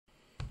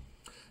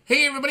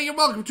Hey everybody and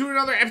welcome to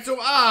another episode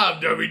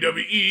of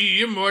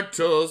WWE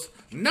Immortals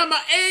number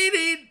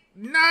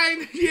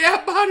 89.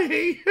 Yeah,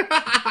 buddy.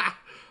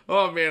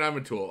 Oh man, I'm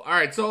a tool.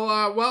 Alright, so,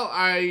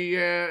 I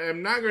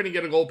am not going to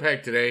get a gold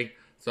pack today.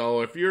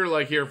 So if you're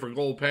like here for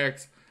gold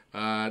packs,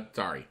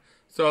 sorry.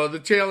 So the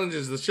challenge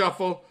is the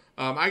shuffle.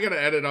 I gotta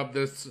edit up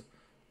this,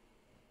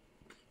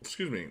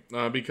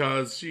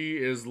 because she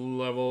is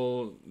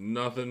level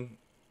nothing.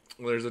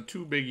 There's a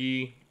 2 Big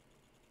E.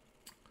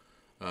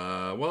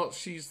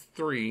 She's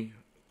 3,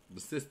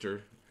 the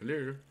sister.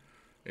 Hello.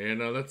 And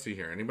let's see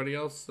here. Anybody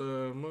else?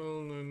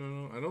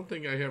 No. I don't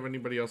think I have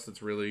anybody else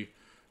that's really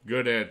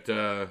good at.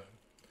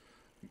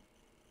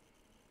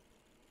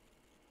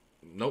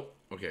 Nope.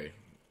 Okay.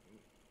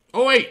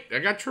 Oh wait, I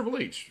got Triple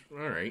H.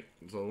 All right,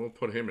 so we'll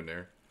put him in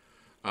there.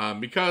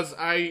 Because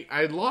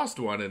I lost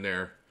one in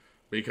there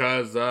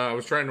because I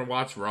was trying to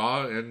watch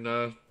Raw and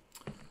I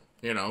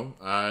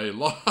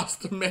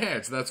lost a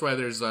match. That's why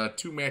there's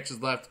 2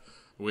 matches left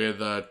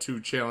with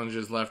 2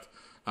 challenges left.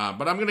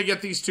 But I'm gonna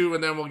get these 2,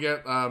 and then we'll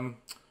get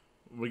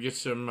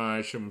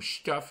some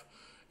stuff.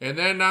 And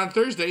then on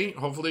Thursday,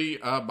 hopefully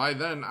by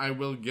then I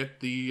will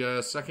get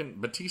the second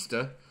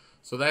Batista,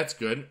 so that's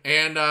good.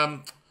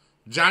 And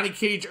Johnny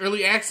Cage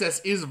Early Access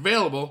is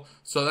available,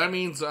 so that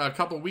means a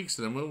couple weeks,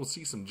 and then we'll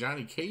see some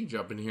Johnny Cage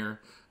up in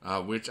here,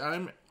 which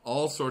I'm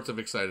all sorts of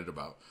excited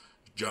about.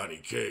 Johnny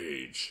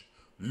Cage,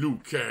 Liu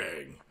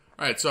Kang.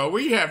 All right, so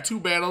we have 2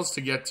 battles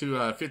to get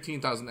to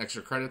 15,000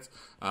 extra credits,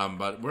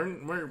 but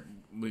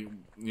we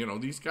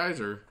these guys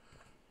are.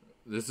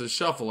 This is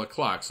shuffle a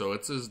clock, so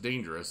it's as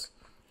dangerous.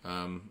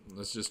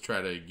 Let's just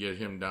try to get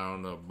him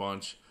down a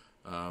bunch.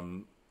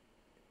 And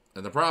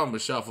the problem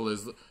with shuffle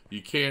is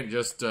you can't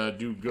just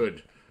do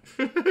good.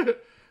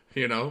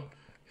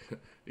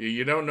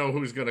 You don't know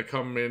who's going to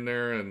come in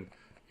there, and,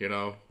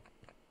 Alright,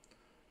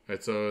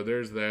 so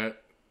there's that.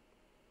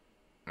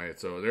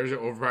 Alright, so there's your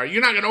overpower.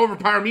 You're not going to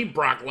overpower me,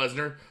 Brock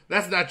Lesnar.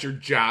 That's not your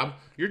job.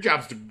 Your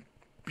job's to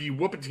be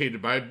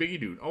whoopitated by a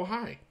bigedude. Oh,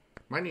 hi.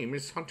 My name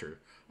is Hunter.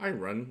 I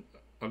run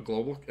a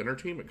global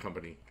entertainment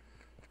company.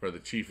 Or the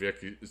chief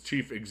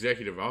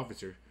executive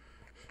officer.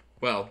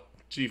 Well,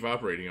 chief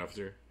operating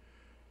officer.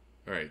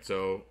 Alright,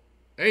 so,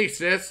 hey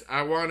sis,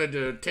 I wanted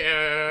to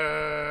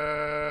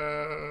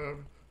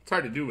it's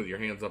hard to do with your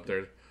hands up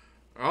there.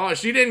 Oh,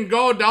 she didn't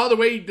go all the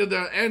way to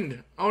the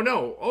end. Oh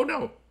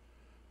no.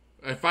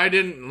 If I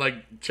didn't,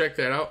 check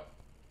that out.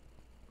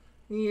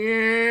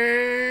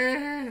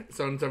 Yeah.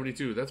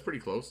 772, that's pretty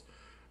close.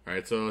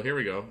 Alright, so here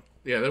we go.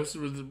 Yeah, this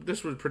was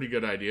a pretty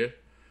good idea.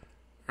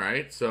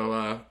 Alright,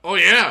 so, oh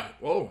yeah!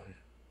 Whoa.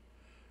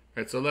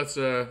 Alright, so let's,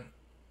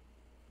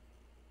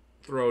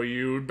 throw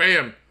you,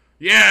 bam!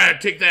 Yeah,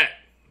 take that.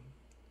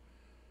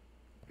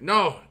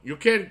 No, you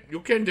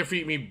can't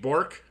defeat me,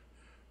 Bork.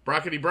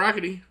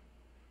 Brockety.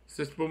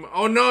 Sis boom.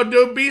 Oh no,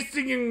 don't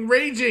beasting and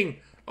raging.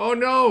 Oh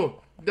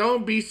no,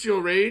 don't bestial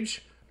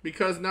rage,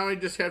 because now I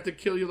just have to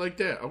kill you like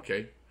that.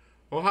 Okay.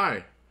 Oh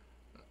hi.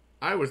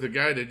 I was the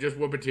guy that just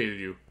whoopitated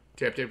you.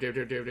 Tap.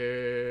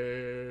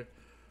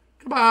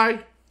 Goodbye.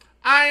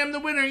 I am the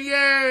winner.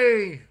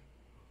 Yay.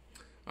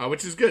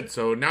 Which is good.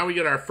 So now we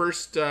get our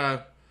first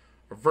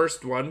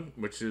one,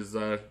 which is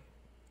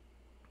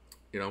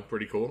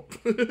pretty cool.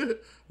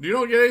 You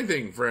don't get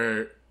anything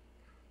for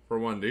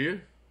one, do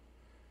you?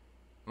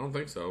 I don't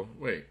think so.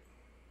 Wait.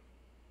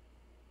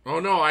 Oh,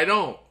 no, I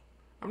don't.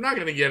 I'm not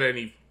going to get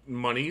any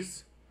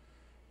monies.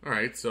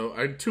 Alright,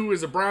 so 2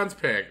 is a bronze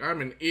pack.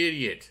 I'm an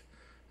idiot.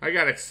 I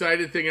got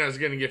excited thinking I was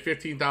going to get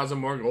 15,000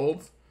 more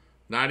golds.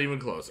 Not even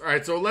close.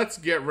 Alright, so let's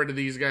get rid of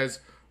these guys.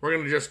 We're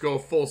going to just go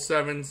full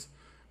 7s.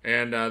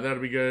 And that'll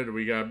be good.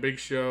 We got Big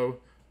Show.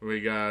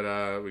 We got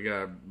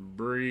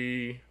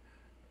Bree.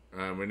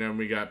 And then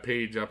we got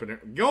Paige up in there.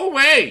 Go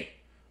away!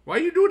 Why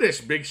you do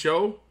this, Big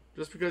Show?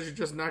 Just because you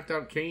just knocked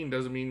out Kane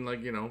doesn't mean,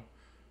 you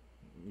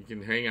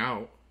can hang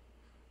out.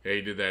 Yeah,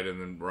 he did that in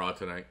the Raw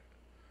tonight.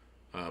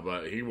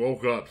 But he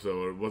woke up,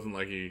 so it wasn't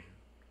like he...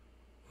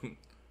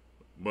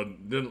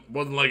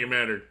 wasn't like it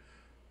mattered.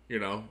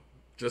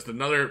 Just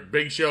another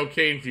Big Show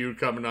Kane feud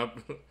coming up.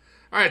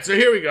 Alright, so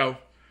here we go.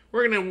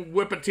 We're going to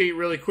whip-a-tate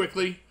really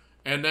quickly.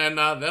 And then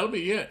that'll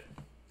be it.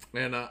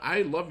 And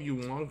I love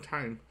you a long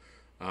time.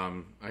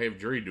 I have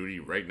jury duty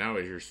right now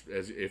as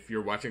if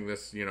you're watching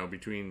this,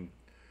 between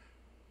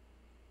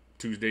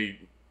Tuesday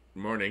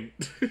morning,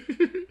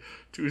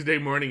 Tuesday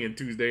morning and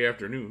Tuesday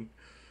afternoon.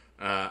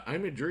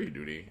 I'm in jury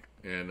duty,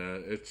 and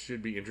it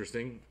should be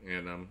interesting.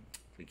 And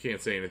you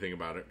can't say anything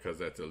about it because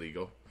that's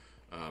illegal.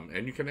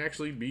 And you can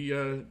actually be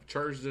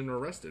charged and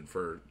arrested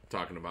for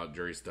talking about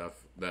jury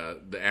stuff,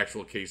 the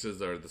actual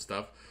cases or the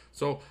stuff.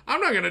 So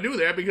I'm not gonna do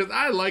that because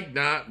I like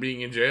not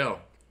being in jail.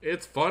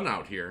 It's fun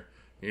out here.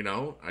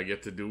 I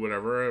get to do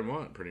whatever I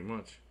want, pretty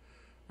much.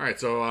 Alright,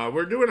 so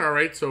we're doing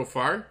alright so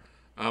far.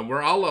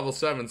 We're all level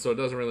 7, so it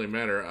doesn't really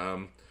matter.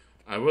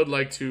 I would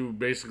like to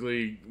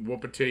basically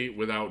whoop-a-tate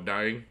without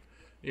dying,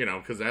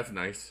 because that's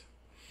nice.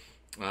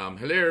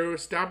 Hello,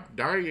 stop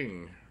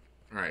dying.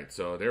 Alright,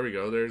 so there we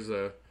go. There's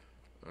a...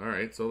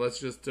 Alright, so let's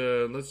just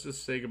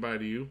say goodbye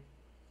to you.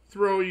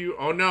 throw you.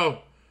 Oh,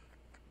 no.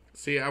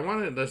 See, I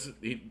wanted this.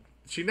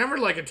 She never,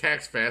 like,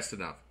 attacks fast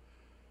enough.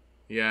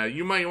 Yeah,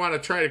 you might want to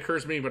try to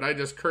curse me, but I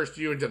just cursed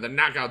you into the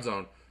knockout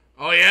zone.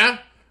 Oh, yeah?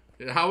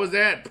 How was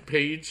that,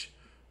 Paige?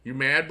 You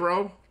mad,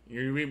 bro?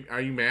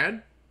 Are you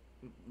mad?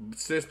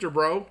 Sister,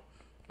 bro?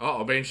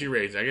 Uh-oh, Banshee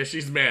Rage. I guess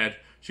she's mad.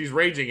 She's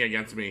raging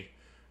against me.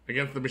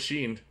 Against the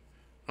machine.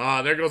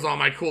 There goes all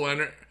my cool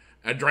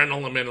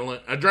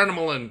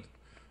adrenaline.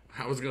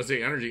 I was going to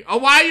say energy. Oh,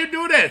 why you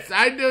do this?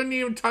 I didn't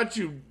even touch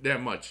you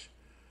that much.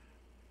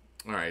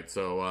 Alright,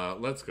 so,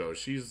 let's go.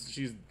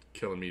 She's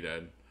killing me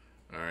dead.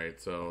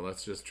 Alright, so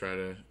let's just try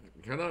to...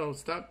 Hello,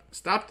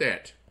 stop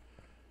that.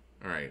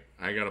 Alright,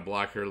 I gotta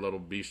block her little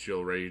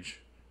bestial rage.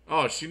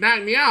 Oh, she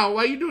knocked me out.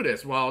 Why you do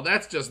this? Well,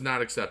 that's just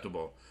not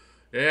acceptable.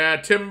 Yeah,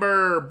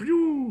 timber.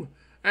 Pew.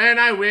 And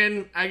I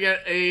win. I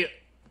get a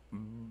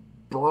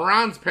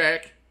bronze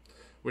pack,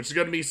 which is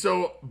going to be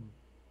so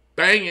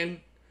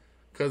banging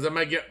because I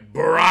might get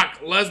Brock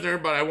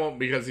Lesnar, but I won't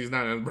because he's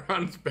not in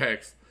bronze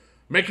packs.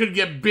 I could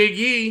get Big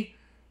E,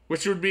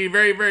 which would be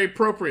very, very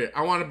appropriate.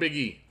 I want a Big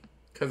E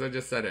because I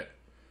just said it.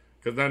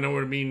 Because I know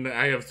what I mean.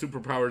 I have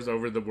superpowers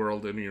over the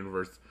world and the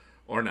universe.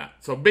 Or not.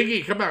 So Big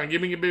E, come on,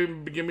 give me Big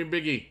E. Give me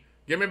Big E.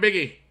 Give me Big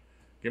E.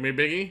 Give me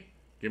Big E.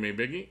 Give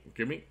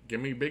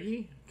me Big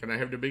E. Can I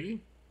have the Big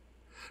E?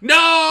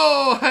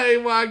 No!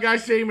 Well, I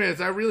got Sheamus.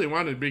 I really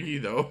wanted Big E,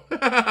 though.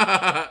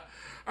 Alright,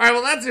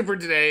 well, that's it for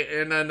today.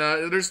 And then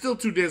there's still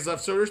 2 days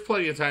left, so there's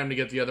plenty of time to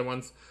get the other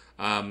ones.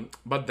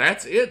 But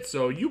that's it.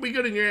 So you be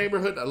good in your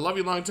neighborhood. I love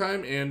you long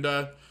time. And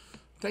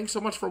thanks so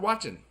much for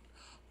watching.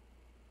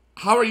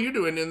 How are you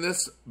doing in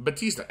this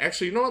Batista?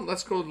 Actually, you know what?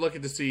 Let's go look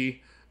at to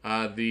see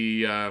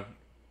the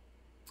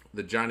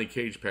Johnny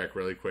Cage pack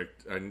really quick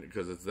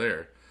because it's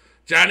there.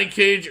 Johnny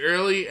Cage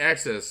Early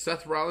Access.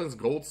 Seth Rollins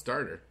Gold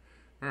Starter.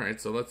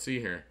 Alright, so let's see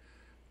here.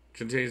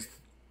 Contains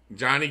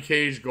Johnny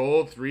Cage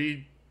Gold,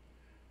 3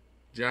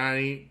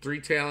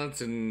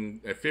 talents,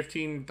 and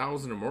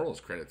 15,000 Immortals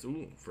credits.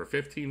 Ooh, for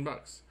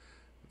 $15.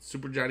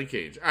 Super Johnny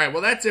Cage. Alright,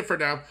 well, that's it for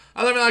now.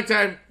 I love you long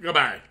time.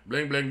 Goodbye.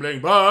 Bling, bling, bling.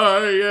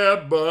 Bye, yeah,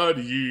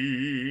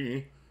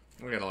 buddy.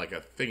 I got like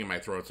a thing in my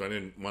throat, so I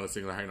didn't want to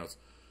sing the high notes.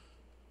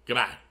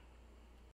 Goodbye.